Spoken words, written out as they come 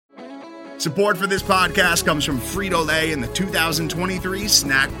Support for this podcast comes from Frito-Lay and the 2023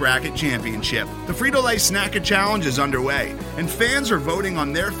 Snack Bracket Championship. The Frito-Lay Snack Challenge is underway, and fans are voting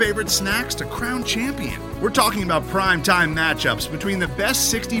on their favorite snacks to crown champion. We're talking about prime-time matchups between the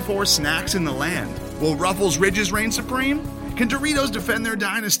best 64 snacks in the land. Will Ruffles Ridges reign supreme? Can Doritos defend their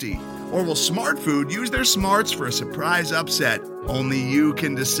dynasty? Or will Smart Food use their smarts for a surprise upset? Only you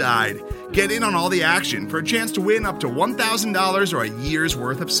can decide. Get in on all the action for a chance to win up to $1,000 or a year's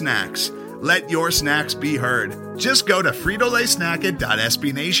worth of snacks. Let your snacks be heard. Just go to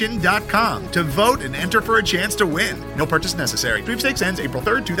fritolaysnacket.sbnation.com to vote and enter for a chance to win. No purchase necessary. Sweepstakes ends April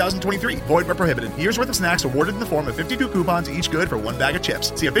 3rd, 2023. Void where prohibited. Year's worth of snacks awarded in the form of 52 coupons, each good for one bag of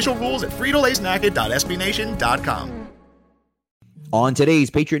chips. See official rules at fritolaysnacket.sbnation.com. On today's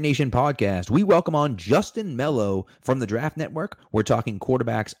Patriot Nation podcast, we welcome on Justin Melo from the Draft Network. We're talking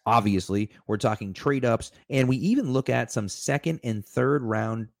quarterbacks, obviously. We're talking trade-ups, and we even look at some second and third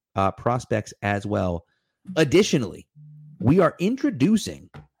round prospects as well. Additionally, we are introducing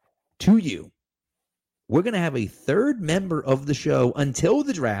to you, we're going to have a third member of the show until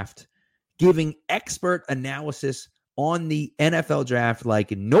the draft giving expert analysis on the NFL draft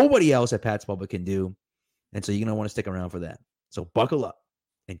like nobody else at Pat's Public can do. And so you're going to want to stick around for that. So buckle up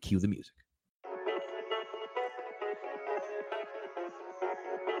and cue the music.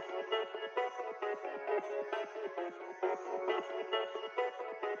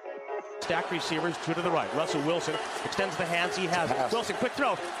 Stacked receivers, two to the right. Russell Wilson extends the hands he has. Wilson, quick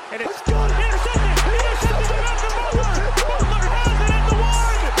throw. And it's intercepted! Intercepted by Malcolm Butler! Butler has it at the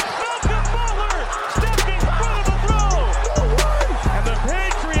one! Malcolm Butler stepping in front of the throw! And the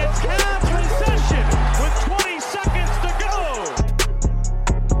Patriots have possession with 20 seconds to go!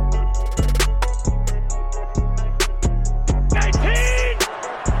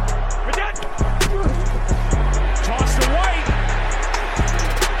 Toss to White.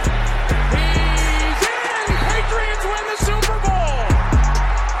 He's in! Patriots win the Super Bowl!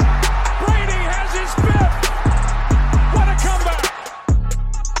 Brady has his fifth! What a comeback!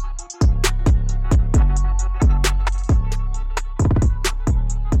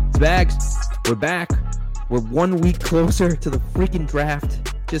 Spags, we're back. We're 1 week closer to the freaking draft.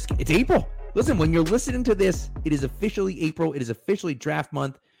 It's April. Listen, when you're listening to this, it is officially April. It is officially draft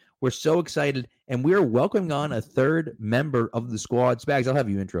month. We're so excited, and we are welcoming on a third member of the squad. Spags, I'll have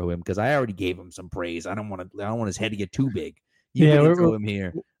you intro him because I already gave him some praise. I don't want his head to get too big. You can intro him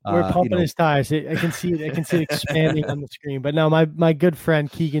here. We're pumping his tires. I can see it. I can see it expanding on the screen. But no, my good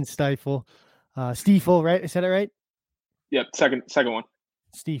friend Keegan Stiefel, right? I said it right. Yep, second one.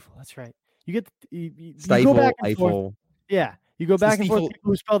 Stiefel, that's right. You get you Stifle, go back and Eiffel. forth. Yeah, you go back and Stiefel. forth.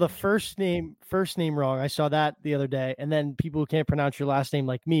 People who spell the first name wrong. I saw that the other day, and then people who can't pronounce your last name,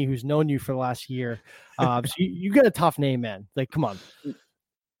 like me, who's known you for the last year. So you got a tough name, man. Like, come on.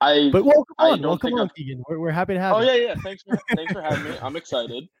 But welcome on, Keegan. We're happy to have you. Yeah. Thanks for having me. I'm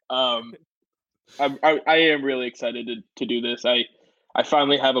excited. I am really excited to do this. I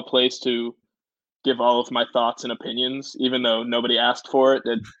finally have a place to give all of my thoughts and opinions, even though nobody asked for it.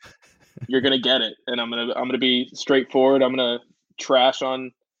 That you're gonna get it, and I'm gonna be straightforward. I'm gonna trash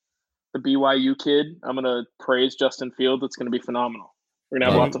on the BYU kid. I'm gonna praise Justin Fields. It's gonna be phenomenal. We're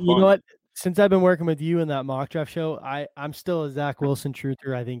gonna have lots of fun. You know what? Since I've been working with you in that mock draft show, I'm still a Zach Wilson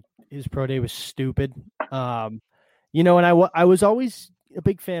truther. I think his pro day was stupid. And I was always a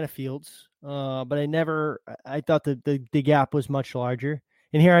big fan of Fields, but I thought the gap was much larger.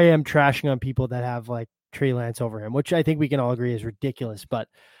 And here I am trashing on people that have like Trey Lance over him, which I think we can all agree is ridiculous. But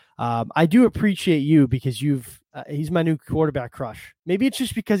I do appreciate you because he's my new quarterback crush. Maybe it's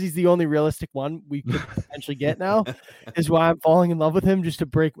just because he's the only realistic one we could potentially get now is why I'm falling in love with him, just to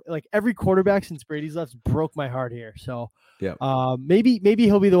break, like, every quarterback since Brady's left broke my heart here. So yeah, maybe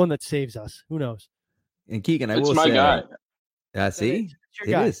he'll be the one that saves us. Who knows? And Keegan, it's my guy. See, it's your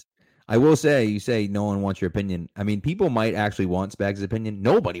guy. Is. I will say, you say no one wants your opinion. I mean, people might actually want Spags' opinion.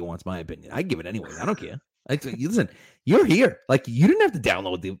 Nobody wants my opinion. I give it anyway. I don't care. Listen, you're here. Like, you didn't have to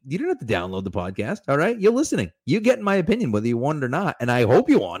download the podcast. All right, you're listening. You're getting my opinion whether you want it or not, and I hope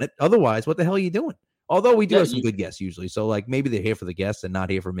you want it. Otherwise, what the hell are you doing? Although we do have some good guests usually, so like maybe they're here for the guests and not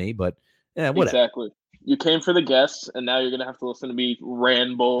here for me. But yeah, whatever. Exactly. You came for the guests, and now you're gonna have to listen to me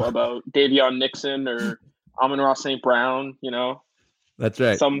ramble about Davion Nixon or Amon-Ra St. Brown. You know, that's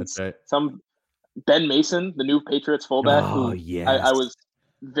right. Some Ben Mason, the new Patriots fullback, who I was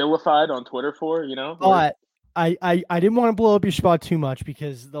vilified on Twitter for, you know. But I didn't want to blow up your spot too much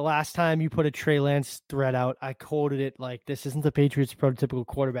because the last time you put a Trey Lance thread out, I quoted it like, this isn't the Patriots' prototypical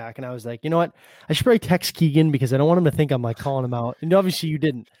quarterback. And I was like, you know what? I should probably text Keegan because I don't want him to think I'm like calling him out. And obviously you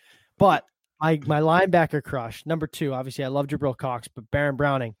didn't. But my linebacker crush, number 2, obviously I love Jabril Cox, but Baron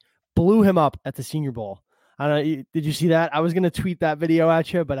Browning, blew him up at the Senior Bowl. I don't know. Did you see that? I was gonna tweet that video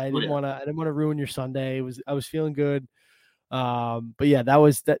at you, but I didn't want to ruin your Sunday. I was feeling good. But yeah,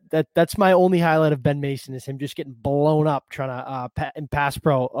 that's my only highlight of Ben Mason is him just getting blown up trying to in pass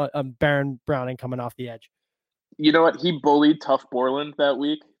pro Baron Browning coming off the edge. You know what? He bullied Tough Borland that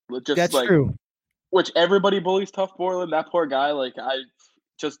week. That's true. Which everybody bullies Tough Borland. That poor guy,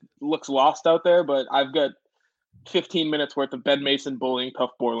 just looks lost out there. But I've got 15 minutes worth of Ben Mason bullying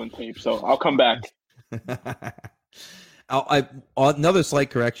Tough Borland tape, so I'll come back. Another slight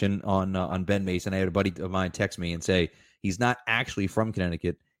correction on Ben Mason. I had a buddy of mine text me and say he's not actually from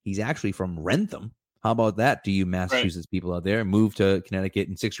Connecticut. He's actually from Rentham. How about that? Do you Massachusetts people out there moved to Connecticut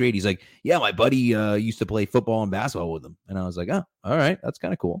in 6th grade? He's like, yeah, my buddy used to play football and basketball with him. And I was like, oh, all right, that's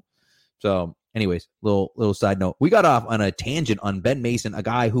kind of cool. So anyways, little side note. We got off on a tangent on Ben Mason, a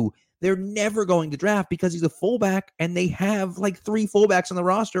guy who they're never going to draft because he's a fullback and they have like 3 fullbacks on the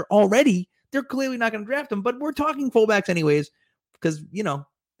roster already. They're clearly not going to draft him, but we're talking fullbacks anyways because,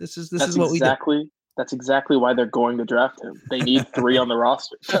 this is what we do. That's exactly why they're going to draft him. They need 3 on the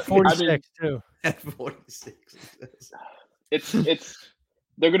roster. 46 too. At 46. It's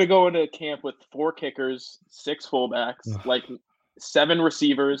they're going to go into camp with 4 kickers, 6 fullbacks, like 7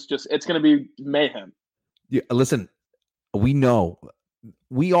 receivers. It's going to be mayhem. Yeah, listen, we know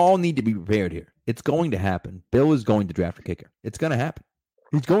we all need to be prepared here. It's going to happen. Bill is going to draft a kicker. It's going to happen.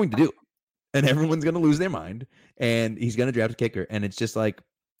 He's going to do it. And everyone's going to lose their mind. And he's going to draft a kicker. And it's just like,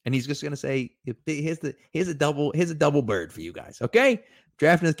 and he's just going to say, here's a double bird for you guys. Okay.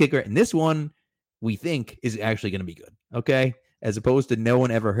 Drafting a kicker. And this one we think is actually going to be good. Okay. As opposed to no one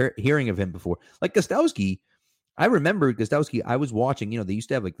ever hearing of him before. Like Gostowski. I remember Gostowski. I was watching, they used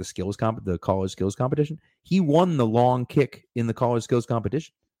to have like the college skills competition. He won the long kick in the college skills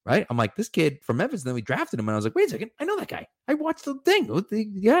competition. Right? I'm like, this kid from Memphis, and then we drafted him, and I was like, wait a second, I know that guy. I watched the thing.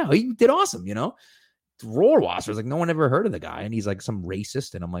 Yeah, he did awesome, Rohrwasser was like, no one ever heard of the guy, and he's like some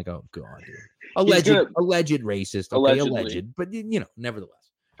racist, and I'm like, oh god, dude. Alleged racist, okay, alleged, but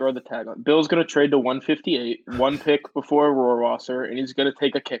nevertheless. Throw the tag on. Bill's gonna trade to 158, 1 pick before Rohrwasser, and he's gonna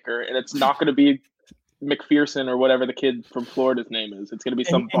take a kicker, and it's not gonna be McPherson or whatever the kid from Florida's name is. It's going to be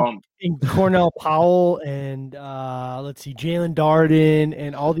some bum. And Cornell Powell and let's see, Jalen Darden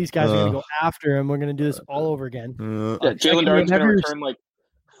and all these guys are going to go after him. We're going to do this all over again. Jalen Darden's going to return like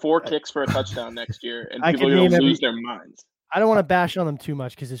 4 kicks for a touchdown next year, and people are going to lose their minds. I don't want to bash on them too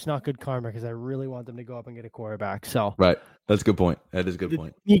much because it's not good karma because I really want them to go up and get a quarterback. So right. That's a good point. That is a good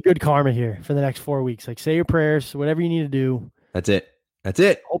point. You need good karma here for the next 4 weeks. Like say your prayers, whatever you need to do. That's it.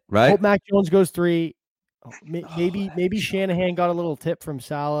 Right. Hope Mac Jones goes 3. Maybe Shanahan got a little tip from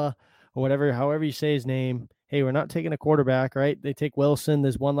Salah or whatever, however you say his name. Hey, we're not taking a quarterback, right? They take Wilson.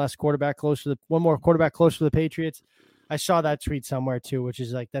 There's one more quarterback close to the Patriots. I saw that tweet somewhere too, which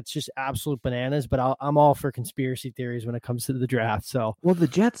is like, that's just absolute bananas, but I'm all for conspiracy theories when it comes to the draft. So, well, the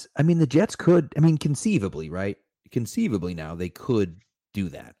Jets could, conceivably, right? Conceivably now they could do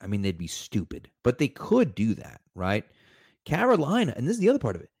that. They'd be stupid, but they could do that, right? Carolina, and this is the other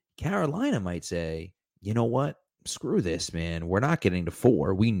part of it. Carolina might say, you know what? Screw this, man. We're not getting to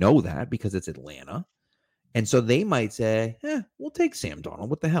 4. We know that because it's Atlanta. And so they might say, we'll take Sam Darnold.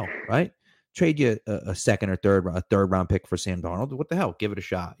 What the hell, right? Trade you a second or third round pick for Sam Darnold. What the hell? Give it a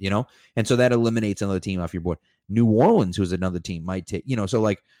shot, And so that eliminates another team off your board. New Orleans, who's another team, might take, so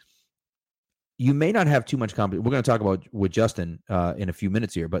like you may not have too much competition. We're going to talk about with Justin in a few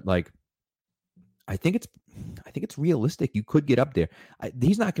minutes here, but like, I think it's realistic. You could get up there.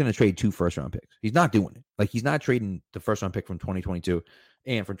 He's not going to trade 2 first-round picks. He's not doing it. Like he's not trading the first-round pick from 2022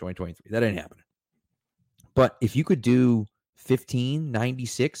 and from 2023. That ain't happening. But if you could do 15,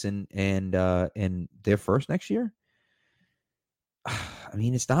 96, and their first next year,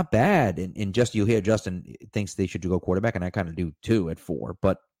 it's not bad. And just you'll hear Justin thinks they should go quarterback, and I kind of do too at 4.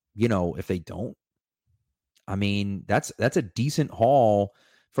 But if they don't, that's a decent haul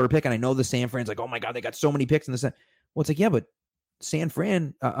for a pick. And I know the San Fran's like, oh my God, they got so many picks in this. Well, it's like, yeah, but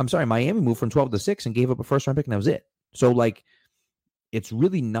Miami moved from 12 to 6 and gave up a first round pick, and that was it. So like, it's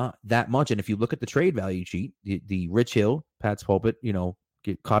really not that much. And if you look at the trade value sheet, the Rich Hill, Pat's Pulpit,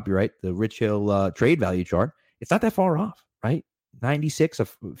 get copyright, the Rich Hill trade value chart, it's not that far off, right? 96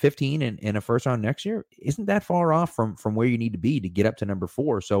 of 15 and a first round next year isn't that far off from where you need to be to get up to number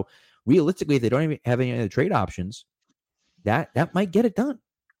 4. So realistically, if they don't even have any other trade options, that might get it done.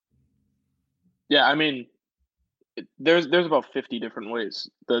 Yeah, there's about 50 different ways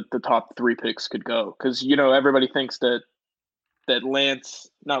the top 3 picks could go because everybody thinks that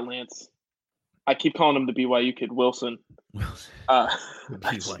not Lance. I keep calling him the BYU kid, Wilson. I'm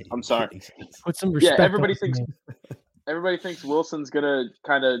sorry. Put some respect. Yeah, everybody thinks everybody thinks Wilson's gonna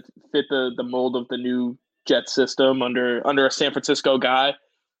kind of fit the mold of the new Jet system under a San Francisco guy,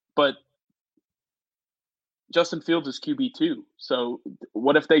 but Justin Fields is QB2. So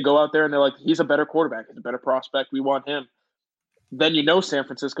what if they go out there and they're like, he's a better quarterback, he's a better prospect, we want him? Then San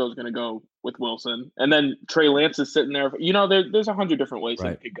Francisco is going to go with Wilson, and then Trey Lance is sitting there. There's 100 different ways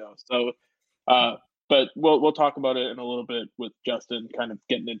that it could go. So, but we'll talk about it in a little bit with Justin, kind of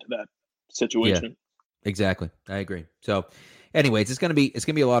getting into that situation. Yeah, exactly. I agree. So, anyways, it's gonna be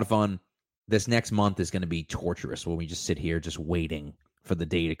a lot of fun. This next month is going to be torturous when we just sit here just waiting for the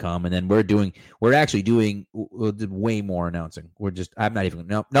day to come, and then we're actually doing way more announcing. I'm not even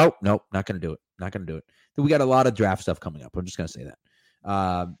nope, not going to do it. We got a lot of draft stuff coming up. I'm just going to say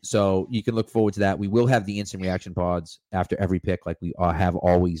that. So you can look forward to that. We will have the instant reaction pods after every pick, like we have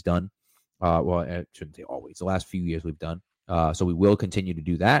always done. Well, I shouldn't say always. The last few years we've done. So we will continue to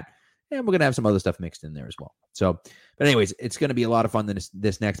do that, and we're going to have some other stuff mixed in there as well. So, but anyways, it's going to be a lot of fun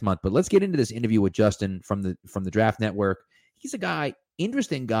this next month. But let's get into this interview with Justin from the Draft Network. He's a guy,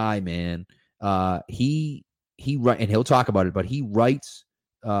 interesting guy, man. He and he'll talk about it, but he writes.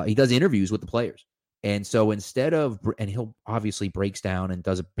 He does interviews with the players. And so and he'll obviously breaks down and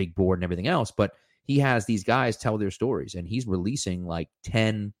does a big board and everything else, but he has these guys tell their stories, and he's releasing like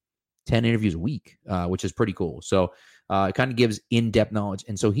 10 interviews a week, which is pretty cool. So it kind of gives in-depth knowledge.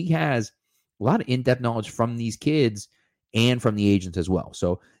 And so he has a lot of in-depth knowledge from these kids and from the agents as well.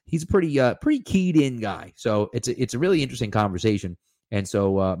 So he's a pretty keyed in guy. So it's a really interesting conversation. And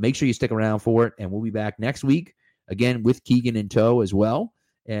so make sure you stick around for it. And we'll be back next week again with Keegan in tow as well.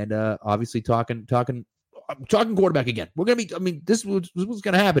 And obviously talking quarterback again. We're going to be, this is what's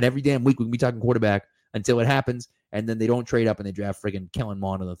going to happen every damn week. We're going to be talking quarterback until it happens. And then they don't trade up and they draft friggin' Kellen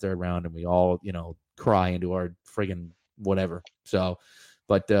Mond in the third round. And we all, cry into our friggin' whatever. So,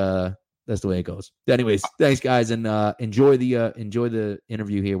 but that's the way it goes. Anyways, thanks guys. And enjoy the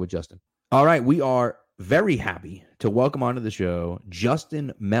interview here with Justin. All right. We are very happy to welcome onto the show,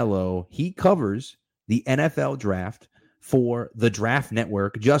 Justin Melo. He covers the NFL draft for the Draft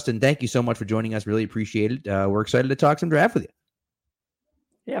Network. Justin, thank you so much for joining us. Really appreciate it. We're excited to talk some draft with you.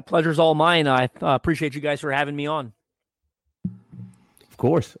 Yeah, pleasure's all mine. I appreciate you guys for having me on. Of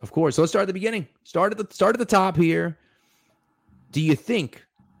course. So let's start at the beginning. Start at the top here. Do you think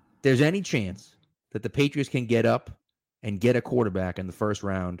there's any chance that the Patriots can get up and get a quarterback in the first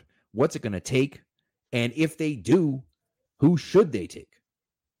round? What's it going to take? And if they do, who should they take?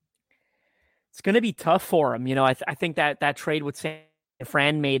 It's going to be tough for him. I think that trade with San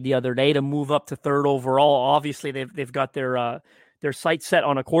Fran made the other day to move up to third overall. Obviously, they've got their sights set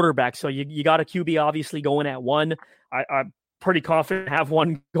on a quarterback. So you got a QB obviously going at 1. I'm pretty confident to have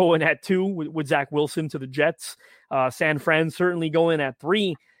one going at 2 with Zach Wilson to the Jets. San Fran certainly going at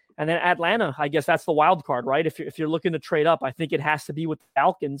 3. And then Atlanta, I guess that's the wild card, right? If you're looking to trade up, I think it has to be with the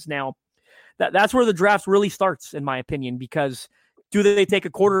Falcons. Now, that's where the draft really starts, in my opinion, because do they take a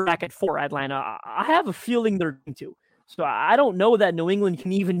quarterback at 4, Atlanta? I have a feeling they're going to. So I don't know that New England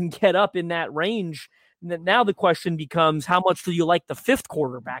can even get up in that range. Now the question becomes, how much do you like the 5th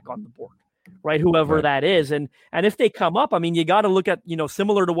quarterback on the board, right? Whoever that is. And if they come up, I mean, you got to look at,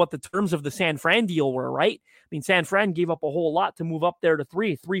 similar to what the terms of the San Fran deal were, right? I mean, San Fran gave up a whole lot to move up there to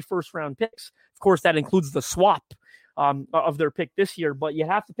 3 first-round picks. Of course, that includes the swap of their pick this year, but you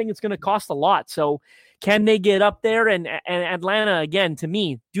have to think it's going to cost a lot. So can they get up there? And Atlanta, again, to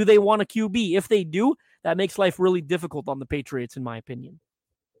me, do they want a QB? If they do, that makes life really difficult on the Patriots, in my opinion.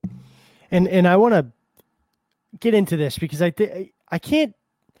 And I want to get into this because I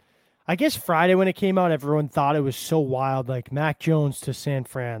guess Friday when it came out, everyone thought it was so wild, like Mac Jones to San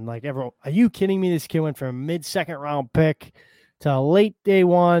Fran. Like, everyone, are you kidding me? This kid went from a mid-second round pick to late day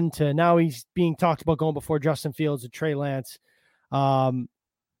 1 to now he's being talked about going before Justin Fields and Trey Lance.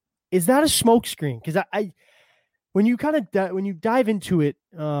 Is that a smokescreen? Because when you dive into it,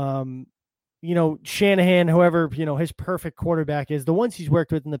 Shanahan, whoever, his perfect quarterback is, the ones he's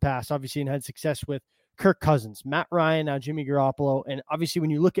worked with in the past, obviously, and had success with Kirk Cousins, Matt Ryan, now Jimmy Garoppolo. And obviously when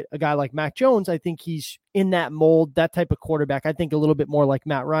you look at a guy like Mac Jones, I think he's in that mold, that type of quarterback. I think a little bit more like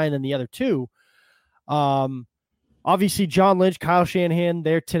Matt Ryan than the other two. Obviously, John Lynch, Kyle Shanahan,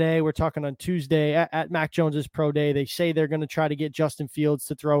 there today. We're talking on Tuesday at Mac Jones's pro day. They say they're going to try to get Justin Fields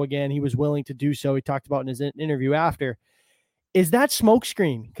to throw again. He was willing to do so. He talked about in his interview after. Is that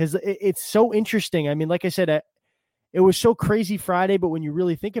smokescreen? Because it's so interesting. I mean, like I said, it was so crazy Friday, but when you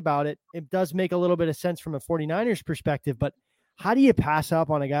really think about it, it does make a little bit of sense from a 49ers perspective. But how do you pass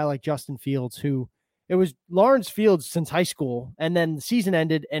up on a guy like Justin Fields, who it was Lawrence Fields since high school, and then the season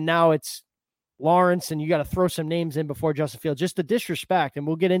ended, and now it's Lawrence, and you got to throw some names in before Justin Fields, just the disrespect. And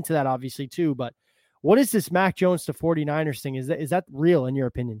we'll get into that obviously too, but What is this Mac Jones to 49ers thing? Is that real in your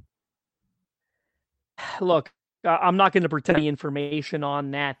opinion? Look, I'm not going to pretend any information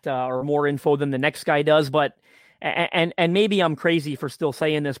on that or more info than the next guy does, but and maybe I'm crazy for still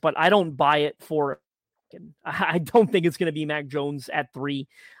saying this, but I don't buy it for. I don't think it's going to be Mac Jones at 3.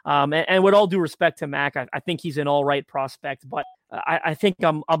 And with all due respect to Mac, I think he's an all right prospect, but I think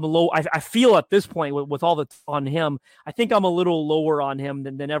I'm low. I feel at this point with all the on him, I think I'm a little lower on him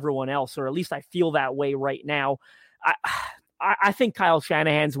than everyone else, or at least I feel that way right now. I think Kyle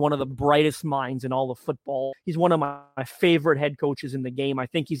Shanahan's one of the brightest minds in all of football. He's one of my favorite head coaches in the game. I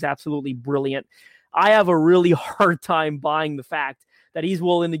think he's absolutely brilliant. I have a really hard time buying the fact that he's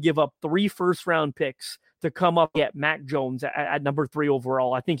willing to give up 3 first-round picks to come up at Mac Jones at number 3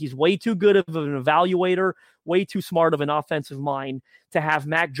 overall. I think he's way too good of an evaluator, way too smart of an offensive mind to have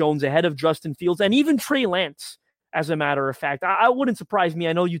Mac Jones ahead of Justin Fields and even Trey Lance. As a matter of fact, I wouldn't surprise me.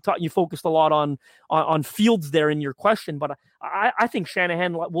 I know you focused a lot on Fields there in your question, but I think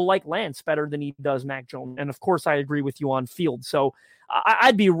Shanahan will like Lance better than he does Mac Jones. And of course, I agree with you on Fields. So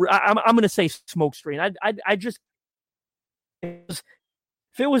I'm going to say smoke screen. I just, if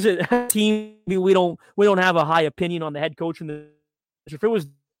it was a team, we don't have a high opinion on the head coach, and if it was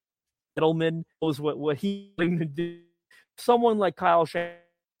Edelman, was what he did. Someone like Kyle Shanahan,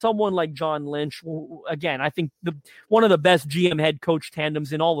 someone like John Lynch, again, I think one of the best GM head coach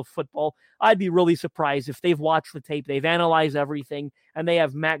tandems in all of football. I'd be really surprised if they've watched the tape, they've analyzed everything, and they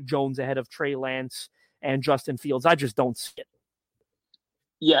have Mac Jones ahead of Trey Lance and Justin Fields. I just don't see it.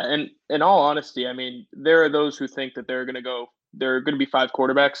 Yeah, and in all honesty, I mean, there are those who think that there are going to be 5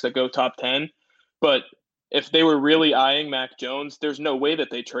 quarterbacks that go top 10, but if they were really eyeing Mac Jones, there's no way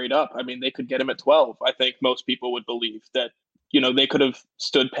that they trade up. I mean, they could get him at 12. I think most people would believe that, they could have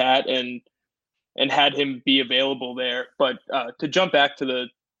stood pat and had him be available there. But to jump back to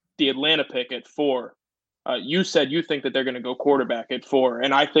the Atlanta pick at 4, you said you think that they're going to go quarterback at 4,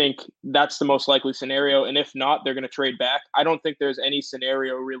 and I think that's the most likely scenario. And if not, they're going to trade back. I don't think there's any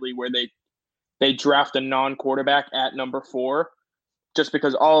scenario really where they draft a non-quarterback at number 4, just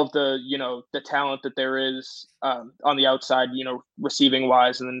because all of the the talent that there is on the outside, receiving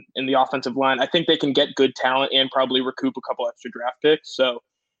wise and in the offensive line. I think they can get good talent and probably recoup a couple extra draft picks. So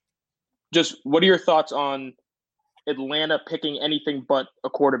just what are your thoughts on Atlanta picking anything but a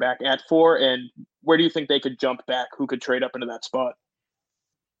quarterback at 4, and where do you think they could jump back? Who could trade up into that spot?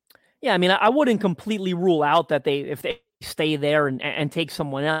 Yeah, I mean, I wouldn't completely rule out that if they stay there and take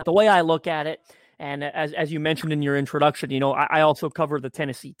someone else. The way I look at it, and as you mentioned in your introduction, I also cover the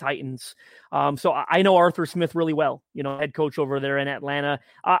Tennessee Titans. So I know Arthur Smith really well, head coach over there in Atlanta.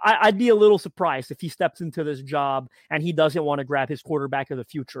 I'd be a little surprised if he steps into this job and he doesn't want to grab his quarterback of the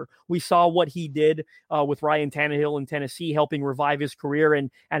future. We saw what he did with Ryan Tannehill in Tennessee, helping revive his career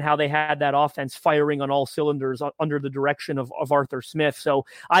and how they had that offense firing on all cylinders under the direction of Arthur Smith. So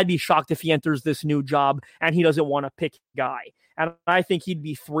I'd be shocked if he enters this new job and he doesn't want to pick a guy. And I think he'd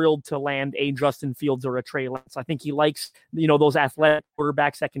be thrilled to land a Justin Fields or a Trey Lance. I think he likes, those athletic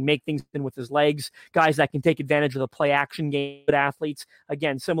quarterbacks that can make things in with his legs, guys that can take advantage of the play action game, good athletes,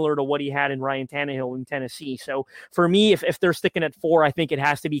 again, similar to what he had in Ryan Tannehill in Tennessee. So for me, if they're sticking at 4, I think it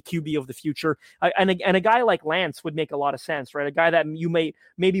has to be QB of the future. And a guy like Lance would make a lot of sense, right? A guy that you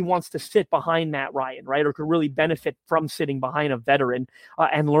maybe wants to sit behind Matt Ryan, right? Or could really benefit from sitting behind a veteran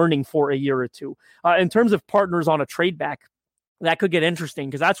and learning for a year or two. In terms of partners on a trade back, that could get interesting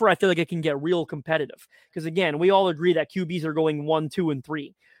because that's where I feel like it can get real competitive. Because again, we all agree that QBs are going 1, 2, and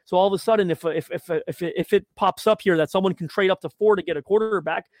 3. So all of a sudden, if it pops up here that someone can trade up to 4 to get a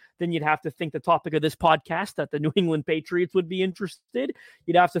quarterback, then you'd have to think the topic of this podcast that the New England Patriots would be interested.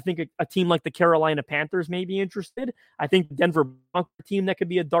 You'd have to think a team like the Carolina Panthers may be interested. I think the Denver Broncos team that could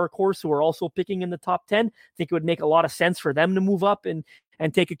be a dark horse who are also picking in the top 10. I think it would make a lot of sense for them to move up and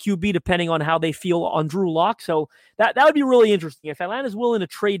take a QB depending on how they feel on Drew Lock. So that would be really interesting. If Atlanta's willing to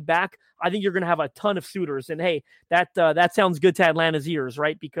trade back, I think you're going to have a ton of suitors. And hey, that sounds good to Atlanta's ears,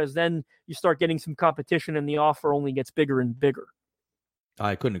 right? Because then you start getting some competition and the offer only gets bigger and bigger.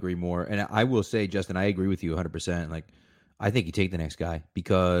 I couldn't agree more. And I will say, Justin, I agree with you 100%. Like, I think you take the next guy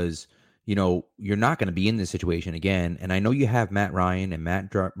because, you're not going to be in this situation again. And I know you have Matt Ryan and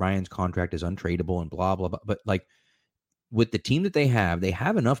Matt Ryan's contract is untradeable and blah, blah, blah. But like, with the team that they have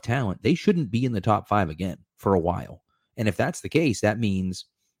enough talent. They shouldn't be in the top 5 again for a while. And if that's the case, that means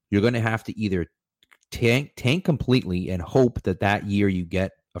you're going to have to either tank completely and hope that year you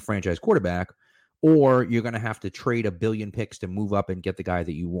get a franchise quarterback, or you're going to have to trade $1 billion picks to move up and get the guy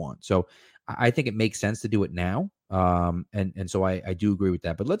that you want. So I think it makes sense to do it now. And so I do agree with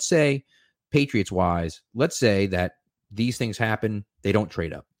that. But let's say, Patriots wise, let's say that these things happen. They don't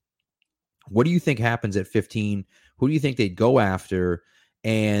trade up. What do you think happens at 15? Who do you think they'd go after?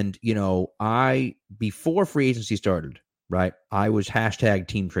 And, before free agency started, right, I was hashtag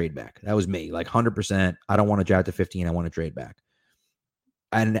team trade back. That was me, like 100%. I don't want to draft to 15. I want to trade back.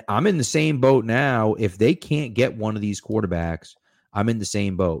 And I'm in the same boat now. If they can't get one of these quarterbacks, I'm in the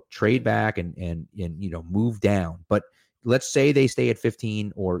same boat. Trade back and move down. But let's say they stay at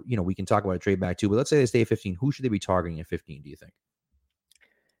 15, or, we can talk about a trade back too, but let's say they stay at 15. Who should they be targeting at 15, do you think?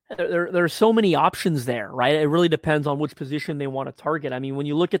 There are so many options there, right? It really depends on which position they want to target. I mean, when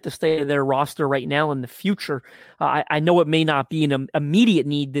you look at the state of their roster right now in the future, I know it may not be an immediate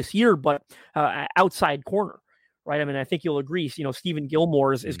need this year, but outside corner, right? I mean, I think you'll agree, Stephen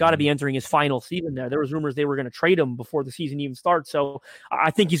Gilmore is got to be entering his final season there. There was rumors they were going to trade him before the season even starts. So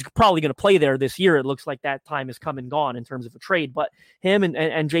I think he's probably going to play there this year. It looks like that time has come and gone in terms of a trade, but him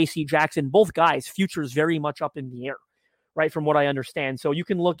and JC Jackson, both guys, future is very much up in the air, right, from what I understand. So you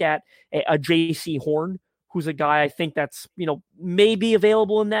can look at a J.C. Horn, who's a guy I think that's, maybe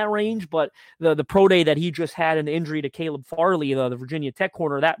available in that range, but the pro day that he just had, an injury to Caleb Farley, the Virginia Tech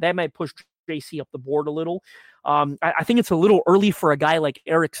corner, that might push J.C. up the board a little. I think it's a little early for a guy like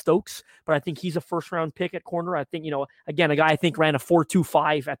Eric Stokes, but I think he's a first-round pick at corner. I think, again, a guy I think ran a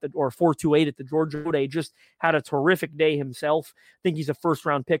 4.25 or 4.28 at the Georgia Day, just had a terrific day himself. I think he's a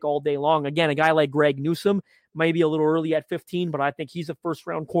first-round pick all day long. Again, a guy like Greg Newsome, maybe a little early at 15, but I think he's a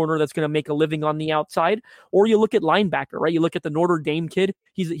first-round corner that's going to make a living on the outside. Or you look at linebacker, right? You look at the Notre Dame kid.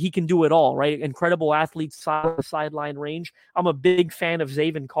 He can do it all, right? Incredible athlete, sideline range. I'm a big fan of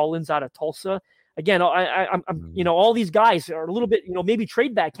Zaven Collins out of Tulsa. Again, I'm all these guys are a little bit, maybe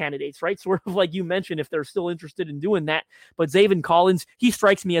trade back candidates, right? Sort of like you mentioned, if they're still interested in doing that. But Zaven Collins, he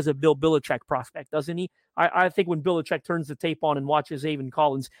strikes me as a Bill Belichick prospect, doesn't he? I think when Belichick turns the tape on and watches Zaven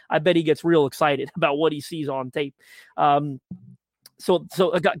Collins, I bet he gets real excited about what he sees on tape. So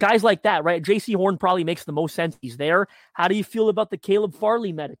guys like that, right? J.C. Horn probably makes the most sense. He's there. How do you feel about the Caleb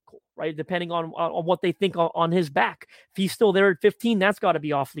Farley medical, right? Depending on what they think on his back. If he's still there at 15, that's got to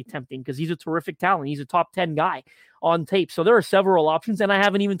be awfully tempting because he's a terrific talent. He's a top 10 guy on tape. So there are several options, and I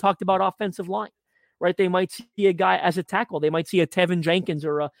haven't even talked about offensive line, right? They might see a guy as a tackle. They might see a Tevin Jenkins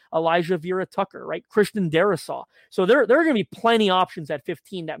or a Elijah Vera Tucker, right? Christian Darrisaw. So there are going to be plenty of options at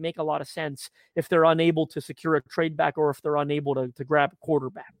 15 that make a lot of sense if they're unable to secure a trade back or if they're unable to grab a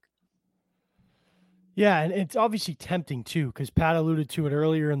quarterback. Yeah, and it's obviously tempting too, because Pat alluded to it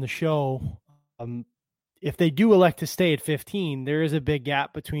earlier in the show. If they do elect to stay at 15, there is a big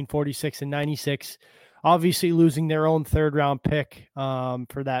gap between 46 and 96. Obviously losing their own third-round pick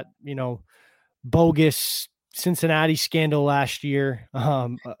for that, bogus Cincinnati scandal last year.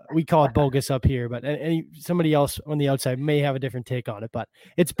 We call it bogus up here, but somebody else on the outside may have a different take on it, but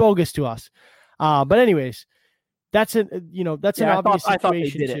it's bogus to us. But anyways, that's an obvious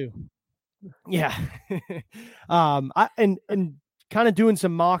situation too. Yeah. And kind of doing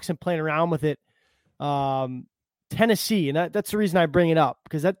some mocks and playing around with it. Tennessee, and that's the reason I bring it up,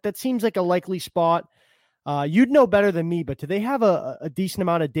 because that seems like a likely spot. You'd know better than me, but do they have a decent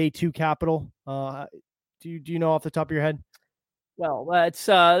amount of day two capital? Do you know off the top of your head? Well, it's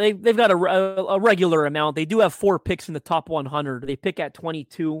they've got a regular amount. They do have 4 picks in the top 100. They pick at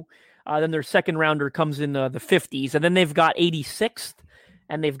 22. Then their second rounder comes in the 50s, and then they've got 86th,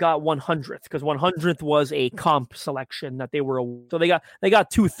 and they've got 100th, because 100th was a comp selection that they were. So they got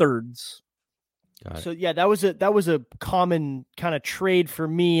 2/3. So yeah, that was a common kind of trade for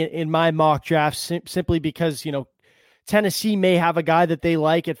me in my mock draft, simply because Tennessee may have a guy that they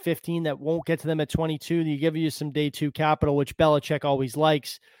like at 15 that won't get to them at 22. You give you some day two capital, which Belichick always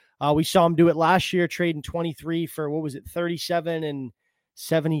likes. We saw him do it last year, trading 23 for, what was it, 37 and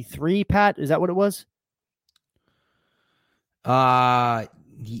 73, Pat? Is that what it was?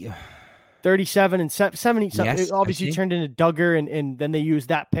 Yeah. 37 and 70. Yes, it obviously turned into Duggar, and then they used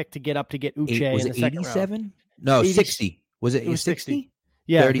that pick to get Uche was in the it second 87? round. No, 60. Was it 60?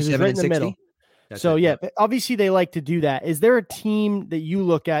 Yeah, 37 right and in the 60? middle. So yeah, obviously they like to do that. Is there a team that you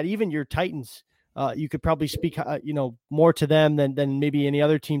look at, even your Titans, you could probably speak, more to them than maybe any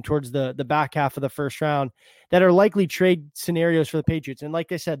other team towards the back half of the first round, that are likely trade scenarios for the Patriots? And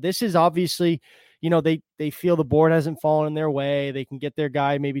like I said, this is obviously, they feel the board hasn't fallen in their way. They can get their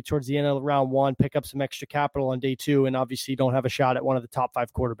guy maybe towards the end of round 1, pick up some extra capital on day 2, and obviously don't have a shot at one of the top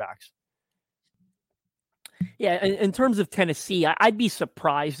 5 quarterbacks. Yeah, in terms of Tennessee, I'd be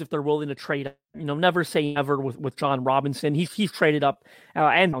surprised if they're willing to trade. Never say never with John Robinson. He's traded up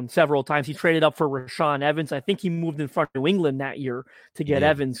and several times. He traded up for Rashaan Evans. I think he moved in front of New England that year to get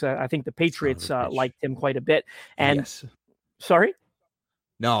Evans. I think the Patriots liked him quite a bit. And yes. Sorry?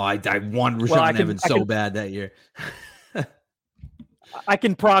 No, I want Rashaan Evans so bad that year. I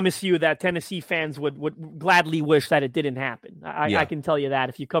can promise you that Tennessee fans would gladly wish that it didn't happen. I can tell you that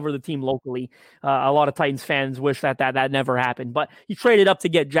if you cover the team locally, a lot of Titans fans wish that never happened. But he traded up to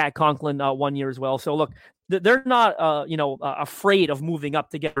get Jack Conklin 1 year as well. So look, they're not afraid of moving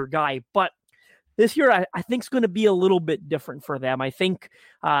up to get their guy, but this year, I think is going to be a little bit different for them. I think,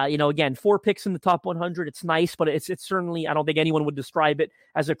 again, 4 picks in the top 100. It's nice, but it's certainly, I don't think anyone would describe it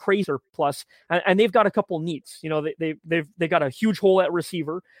as a crazy plus. And they've got a couple needs. They've got a huge hole at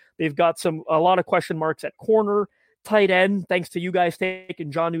receiver. They've got a lot of question marks at corner, tight end. Thanks to you guys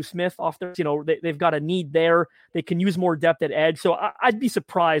taking Jonnu Smith off there. They've got a need there. They can use more depth at edge. So I'd be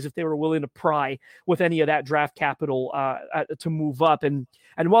surprised if they were willing to pry with any of that draft capital to move up. And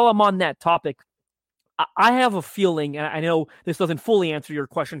while I'm on that topic, I have a feeling, and I know this doesn't fully answer your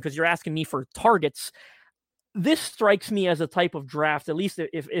question because you're asking me for targets. This strikes me as a type of draft, at least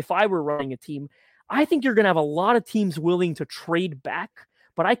if I were running a team, I think you're going to have a lot of teams willing to trade back,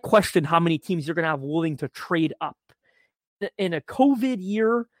 but I question how many teams you're going to have willing to trade up. In a COVID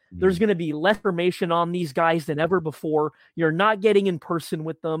year, there's going to be less information on these guys than ever before. You're not getting in person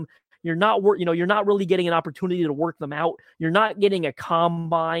with them. You're not really getting an opportunity to work them out. You're not getting a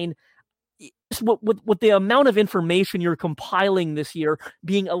combine. With the amount of information you're compiling this year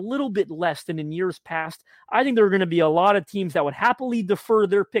being a little bit less than in years past, I think there are going to be a lot of teams that would happily defer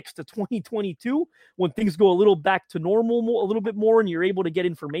their picks to 2022 when things go a little back to normal, a little bit more, and you're able to get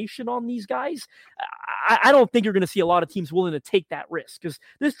information on these guys. I don't think you're going to see a lot of teams willing to take that risk because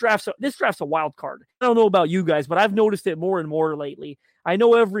this draft's a wild card. I don't know about you guys, but I've noticed it more and more lately. I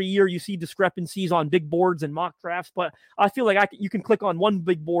know every year you see discrepancies on big boards and mock drafts, but I feel like you can click on one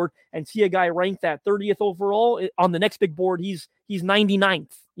big board and see a guy ranked at 30th overall. On the next big board, he's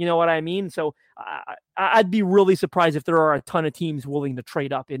 99th. You know what I mean? So I'd be really surprised if there are a ton of teams willing to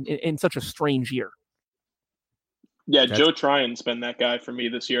trade up in such a strange year. Yeah, Joe Tryon's been that guy for me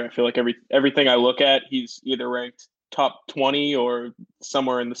this year. I feel like everything I look at, he's either ranked top 20 or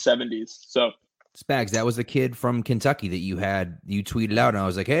somewhere in the 70s. So Spags, that was the kid from Kentucky that you tweeted out, and I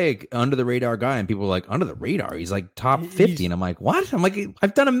was like, hey, under the radar guy, and people were like, under the radar? He's like top 50, and I'm like, what? I'm like,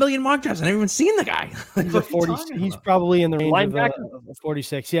 I've done a million mock drafts, and I haven't even seen the guy. He's a 40. He's probably in the range of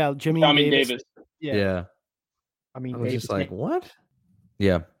 46. Yeah, Tommy Davis. Yeah. I was just like, what?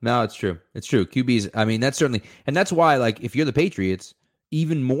 Yeah, no, it's true. It's true. QBs, I mean, that's certainly, and that's why, like, if you're the Patriots,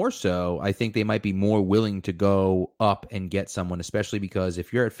 even more so, I think they might be more willing to go up and get someone, especially because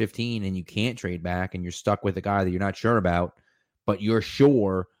if you're at 15 and you can't trade back and you're stuck with a guy that you're not sure about, but you're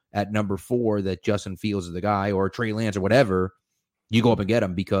sure at number 4 that Justin Fields is the guy or Trey Lance or whatever, you go up and get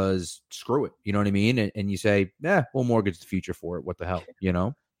him because screw it. You know what I mean? And you say, we'll mortgage the future for it. What the hell, you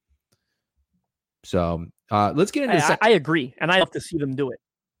know? So let's get into I agree. And I love to see them do it.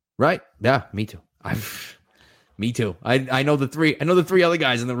 Right. Yeah, me too. Me too. I know the three other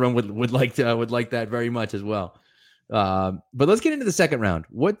guys in the room would like that very much as well. But let's get into the second round.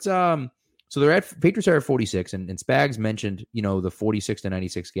 So Patriots are at 46, and Spags mentioned the 46 to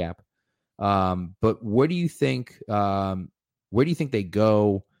 96 gap. But where do you think they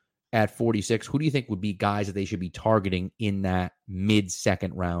go at 46? Who do you think would be guys that they should be targeting in that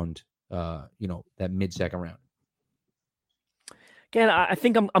mid-second round? That mid-second round. Again, I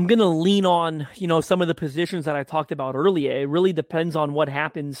think I'm going to lean on, some of the positions that I talked about earlier. It really depends on what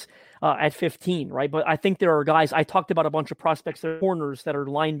happens at 15, right? But I think there are guys, I talked about a bunch of prospects that are corners, that are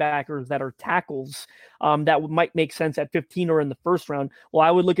linebackers, that are tackles that might make sense at 15 or in the first round. Well,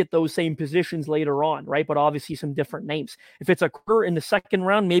 I would look at those same positions later on, right? But obviously some different names. If it's a corner in the second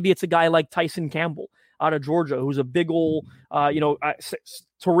round, maybe it's a guy like Tyson Campbell out of Georgia, who's a big old,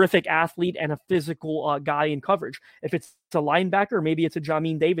 terrific athlete and a physical guy in coverage. If it's a linebacker, maybe it's a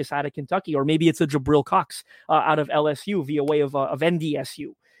Jamin Davis out of Kentucky, or maybe it's a Jabril Cox out of LSU via way of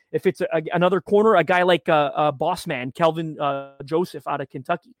NDSU. If it's another corner, a guy like boss man, Kelvin Joseph out of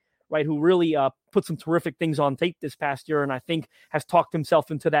Kentucky, right, who really put some terrific things on tape this past year, and I think has talked himself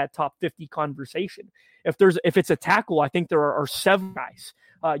into that top 50 conversation. If it's a tackle, I think there are 7 guys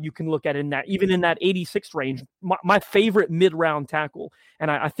you can look at even in that 86 range. My favorite mid-round tackle, and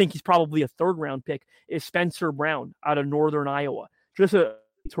I think he's probably a third-round pick, is Spencer Brown out of Northern Iowa. Just a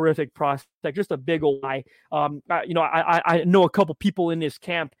terrific prospect, just a big old guy. I know a couple people in this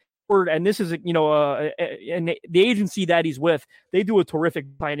camp, and this is and the agency that he's with, they do a terrific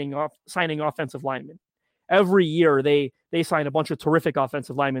signing offensive linemen. Every year they sign a bunch of terrific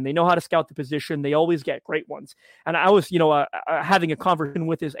offensive linemen. They know how to scout the position. They always get great ones. And I was, having a conversation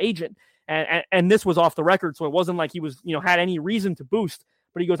with his agent, and this was off the record, so it wasn't like he was, had any reason to boost.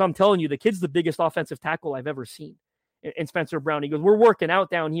 But he goes, I'm telling you, the kid's the biggest offensive tackle I've ever seen in Spencer Brown. He goes, we're working out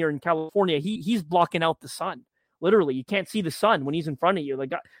down here in California. He's blocking out the sun Literally, you can't see the sun when he's in front of you.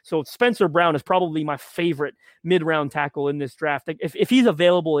 So Spencer Brown is probably my favorite mid-round tackle in this draft. If he's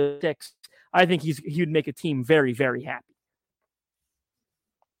available at 6, I think he would make a team very, very happy.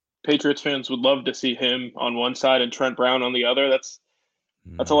 Patriots fans would love to see him on one side and Trent Brown on the other. That's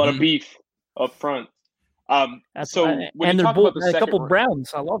a lot of beef up front. When you talk about the a couple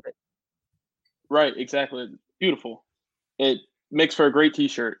Browns, I love it. Right, exactly. Beautiful. It makes for a great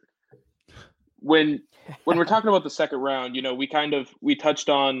T-shirt. When we're talking about the second round, we touched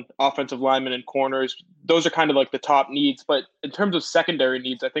on offensive linemen and corners. Those are kind of like the top needs. But in terms of secondary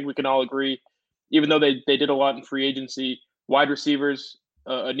needs, I think we can all agree, even though they did a lot in free agency, wide receivers,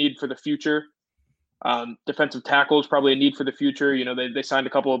 a need for the future. Defensive tackles, probably a need for the future. They signed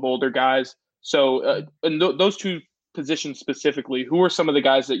a couple of older guys. So in those two positions specifically, who are some of the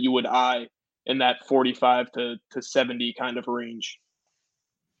guys that you would eye in that 45 to 70 kind of range?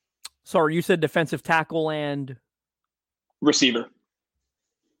 Sorry, you said defensive tackle and receiver.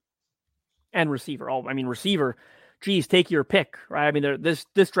 Oh, I mean, receiver. Geez, take your pick, right? I mean,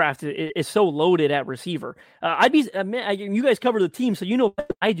 this draft is so loaded at receiver. You guys cover the team, so you know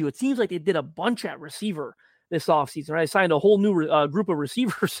what I do. It seems like they did a bunch at receiver this offseason, right? I signed a whole new group of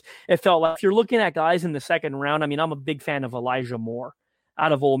receivers. It felt like if you're looking at guys in the second round, I mean, I'm a big fan of Elijah Moore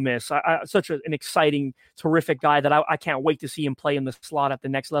out of Ole Miss. Such an exciting, terrific guy that I can't wait to see him play in the slot at the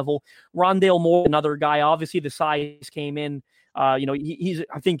next level. Rondale Moore, another guy. Obviously, the size came in. He's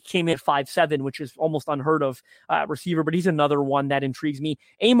I think came in at 5'7", which is almost unheard of receiver, but he's another one that intrigues me.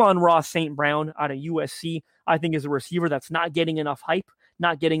 Amon Ross St. Brown out of USC, I think is a receiver that's not getting enough hype,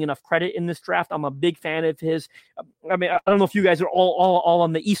 not getting enough credit in this draft. I'm a big fan of his. I mean, I don't know if you guys are all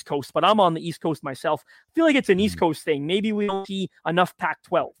on the East Coast, but I'm on the East Coast myself. I feel like it's an East Coast thing. Maybe we don't see enough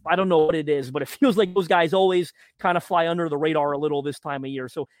Pac-12. I don't know what it is, but it feels like those guys always kind of fly under the radar a little this time of year.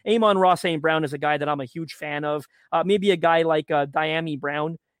 So Amon Ross St. Brown is a guy that I'm a huge fan of. Maybe a guy like Diami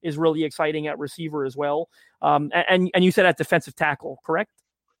Brown is really exciting at receiver as well. And you said at defensive tackle, correct?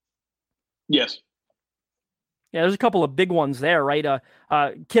 Yes. Yeah, there's a couple of big ones there, right?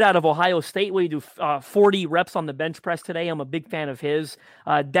 Kid out of Ohio State, we do 40 reps on the bench press today. I'm a big fan of his.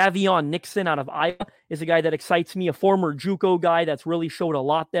 Davion Nixon out of Iowa is a guy that excites me, a former JUCO guy that's really showed a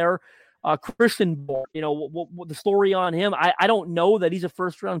lot there. Christian Bohr, what the story on him, I don't know that he's a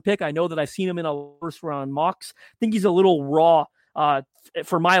first-round pick. I know that I've seen him in a first-round mocks. I think he's a little raw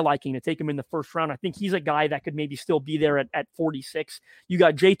for my liking to take him in the first round. I think he's a guy that could maybe still be there at 46. You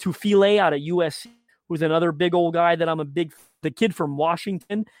got Jay Tufile out of USC, who's another big old guy that I'm the kid from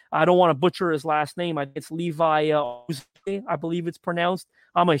Washington. I don't want to butcher his last name. I think it's Levi, I believe it's pronounced.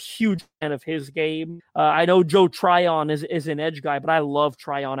 I'm a huge fan of his game. I know Joe Tryon is an edge guy, but I love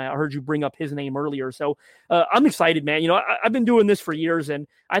Tryon. I heard you bring up his name earlier. So I'm excited, man. I've been doing this for years, and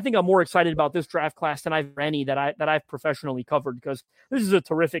I think I'm more excited about this draft class than any that I've professionally covered, because this is a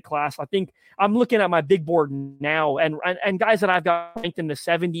terrific class. I think I'm looking at my big board now, and guys that I've got ranked in the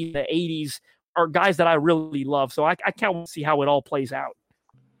 70s, the 80s, are guys that I really love. So I can't wait to see how it all plays out.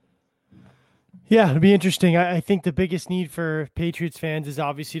 Yeah, it'll be interesting. I think the biggest need for Patriots fans is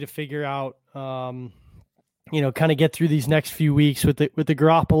obviously to figure out, kind of get through these next few weeks with the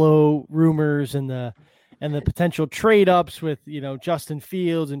Garoppolo rumors and the potential trade ups with, Justin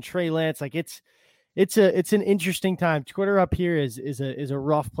Fields and Trey Lance. Like it's an interesting time. Twitter up here is a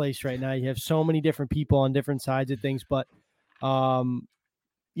rough place right now. You have so many different people on different sides of things, but I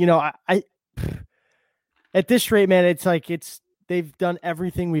at this rate, man, they've done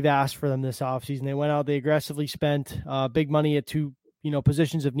everything we've asked for them this offseason. They went out, they aggressively spent big money at two,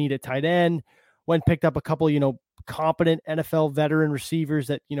 positions of need at tight end, picked up a couple, competent NFL veteran receivers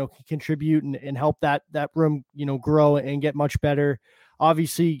that, can contribute and help that room, grow and get much better.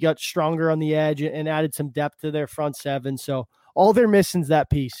 Obviously got stronger on the edge and added some depth to their front seven. So all they're missing is that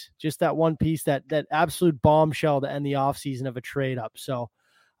piece, just that one piece, that absolute bombshell to end the offseason of a trade up. So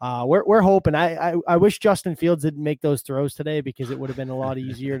we're hoping. I wish Justin Fields didn't make those throws today, because it would have been a lot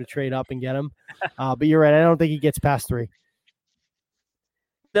easier to trade up and get him. But you're right. I don't think he gets past 3.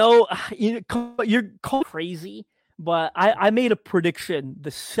 No, you're crazy. But I made a prediction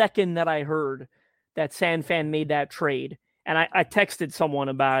the second that I heard that San Fan made that trade, and I texted someone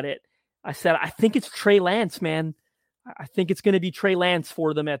about it. I said, I think it's Trey Lance, man. I think it's going to be Trey Lance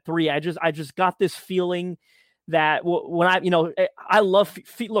for them at 3. I just got this feeling that when I love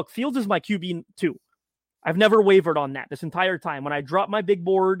Fields is my QB 2. I've never wavered on that this entire time. When I dropped my big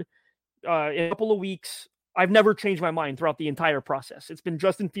board in a couple of weeks, I've never changed my mind throughout the entire process. It's been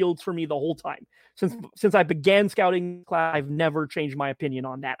Justin Fields for me the whole time. Since I began scouting class, I've never changed my opinion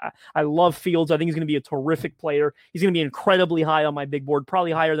on that. I love Fields. I think he's going to be a terrific player. He's going to be incredibly high on my big board,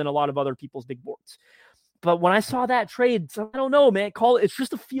 probably higher than a lot of other people's big boards. But when I saw that trade, so I don't know, man. It's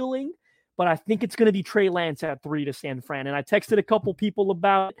just a feeling, but I think it's going to be Trey Lance at 3 to San Fran. And I texted a couple people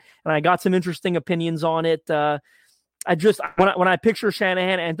about it, and I got some interesting opinions on it. When I picture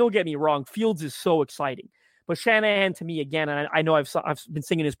Shanahan, and don't get me wrong, Fields is so exciting. But Shanahan, to me, again, and I know I've been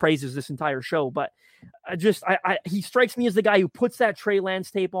singing his praises this entire show, but he strikes me as the guy who puts that Trey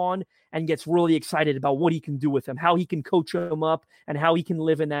Lance tape on and gets really excited about what he can do with him, how he can coach him up, and how he can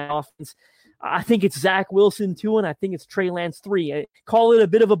live in that offense. I think it's Zach Wilson 2, and I think it's Trey Lance 3. I call it a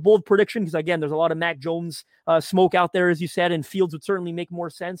bit of a bold prediction because, again, there's a lot of Mac Jones smoke out there, as you said, and Fields would certainly make more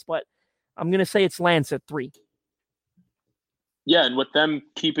sense, but I'm going to say it's Lance at 3. Yeah, and with them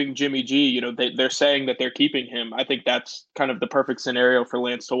keeping Jimmy G, they're saying that they're keeping him. I think that's kind of the perfect scenario for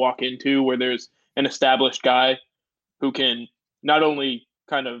Lance to walk into, where there's an established guy who can not only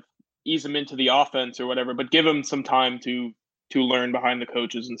kind of ease him into the offense or whatever, but give him some time to learn behind the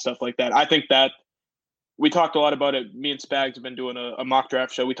coaches and stuff like that. I think that we talked a lot about it. Me and Spags have been doing a mock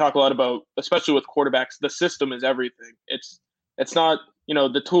draft show. We talk a lot about, especially with quarterbacks, the system is everything. It's not,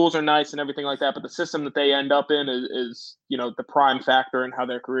 the tools are nice and everything like that, but the system that they end up in is the prime factor in how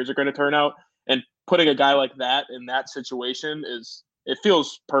their careers are going to turn out. And putting a guy like that in that situation it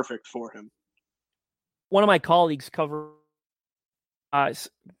feels perfect for him. One of my colleagues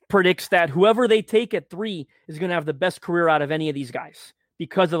predicts that whoever they take at 3 is going to have the best career out of any of these guys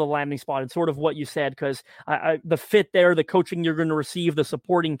because of the landing spot and sort of what you said, because the fit there, the coaching you're going to receive, the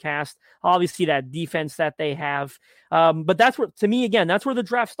supporting cast, obviously that defense that they have. But that's where, to me, again, that's where the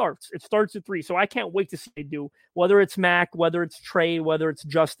draft starts. It starts at 3. So I can't wait to see what they do, whether it's Mac, whether it's Trey, whether it's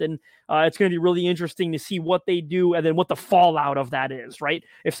Justin. It's going to be really interesting to see what they do and then what the fallout of that is, right?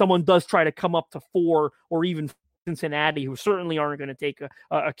 If someone does try to come up to 4 or even Cincinnati, who certainly aren't going to take a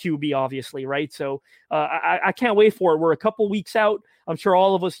QB, obviously, right? So I can't wait for it. We're a couple weeks out. I'm sure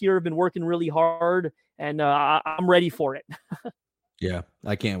all of us here have been working really hard, and I'm ready for it. Yeah,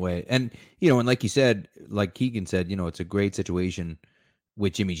 I can't wait. And, and like you said, like Keegan said, it's a great situation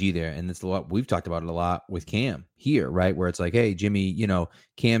with Jimmy G there. And it's a lot, we've talked about it a lot with Cam here, right? Where it's like, hey, Jimmy,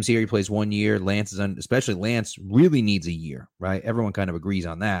 Cam's here, he plays 1 year. Lance especially Lance really needs a year, right? Everyone kind of agrees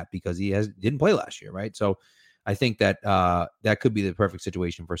on that because he didn't play last year, right? So I think that that could be the perfect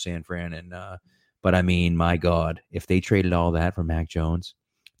situation for San Fran. And but I mean, my God, if they traded all that for Mac Jones,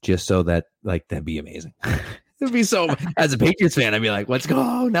 just so that, that'd be amazing. It'd be so. As a Patriots fan, I'd be like, let's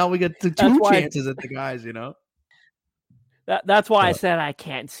go. Now we get the 2 chances at the guys. That's why I said I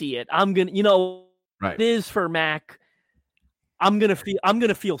can't see it. I'm gonna, right. It is for Mac. I'm gonna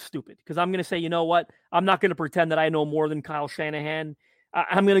feel stupid because I'm gonna say, you know what? I'm not gonna pretend that I know more than Kyle Shanahan.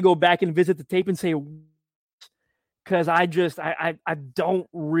 I'm gonna go back and visit the tape and say, because I don't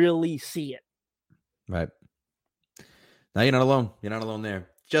really see it. Right. Now you're not alone. You're not alone there.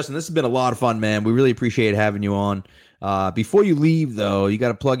 Justin, this has been a lot of fun, man. We really appreciate having you on. Before you leave, though, you got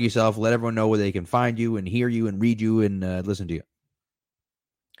to plug yourself. Let everyone know where they can find you and hear you and read you and listen to you.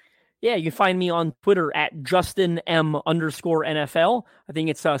 Yeah, you can find me on Twitter at JustinM_NFL. I think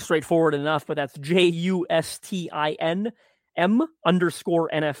it's straightforward enough, but that's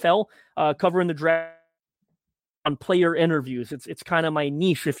JUSTINM_NFL. Covering the draft on player interviews. It's kind of my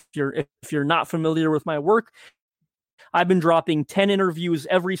niche. If you're not familiar with my work, I've been dropping 10 interviews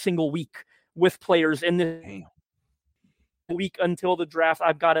every single week with players in the week until the draft.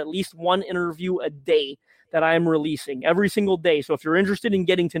 I've got at least 1 interview a day that I'm releasing every single day. So if you're interested in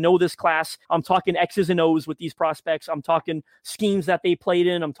getting to know this class, I'm talking X's and O's with these prospects. I'm talking schemes that they played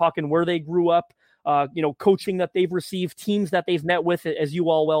in. I'm talking where they grew up. Coaching that they've received, teams that they've met with, as you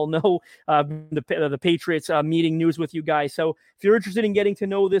all well know, the Patriots meeting news with you guys. So if you're interested in getting to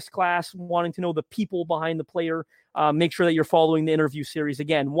know this class, wanting to know the people behind the player, make sure that you're following the interview series.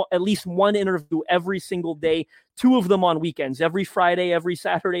 Again, at least 1 interview every single day, 2 of them on weekends. Every Friday, every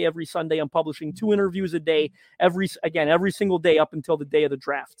Saturday, every Sunday, I'm publishing 2 interviews a day, every single day up until the day of the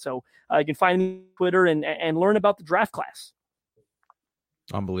draft. So you can find me on Twitter and learn about the draft class.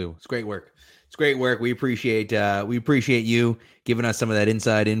 Unbelievable. It's great work. It's great work. We appreciate you giving us some of that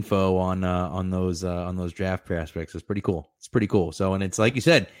inside info on those draft prospects. It's pretty cool. So, and it's like you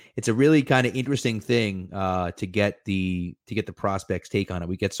said, it's a really kind of interesting thing to get the prospects' take on it.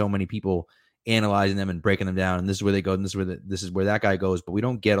 We get so many people analyzing them and breaking them down, and this is where they go, and this is where that guy goes, but we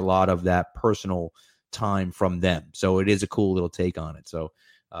don't get a lot of that personal time from them. So it is a cool little take on it. So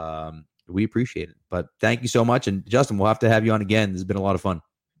we appreciate it. But thank you so much. And Justin, we'll have to have you on again. This has been a lot of fun.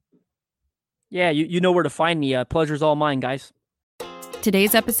 Yeah, you know where to find me. Pleasure's all mine, guys.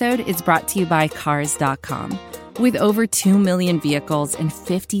 Today's episode is brought to you by Cars.com. With over 2 million vehicles and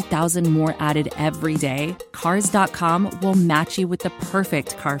 50,000 more added every day, Cars.com will match you with the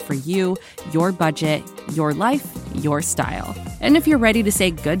perfect car for you, your budget, your life, your style. And if you're ready to say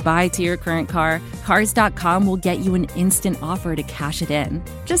goodbye to your current car, Cars.com will get you an instant offer to cash it in.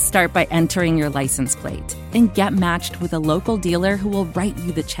 Just start by entering your license plate and get matched with a local dealer who will write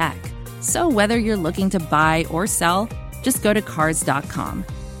you the check. So whether you're looking to buy or sell, just go to Cars.com.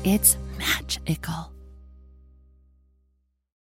 It's magical.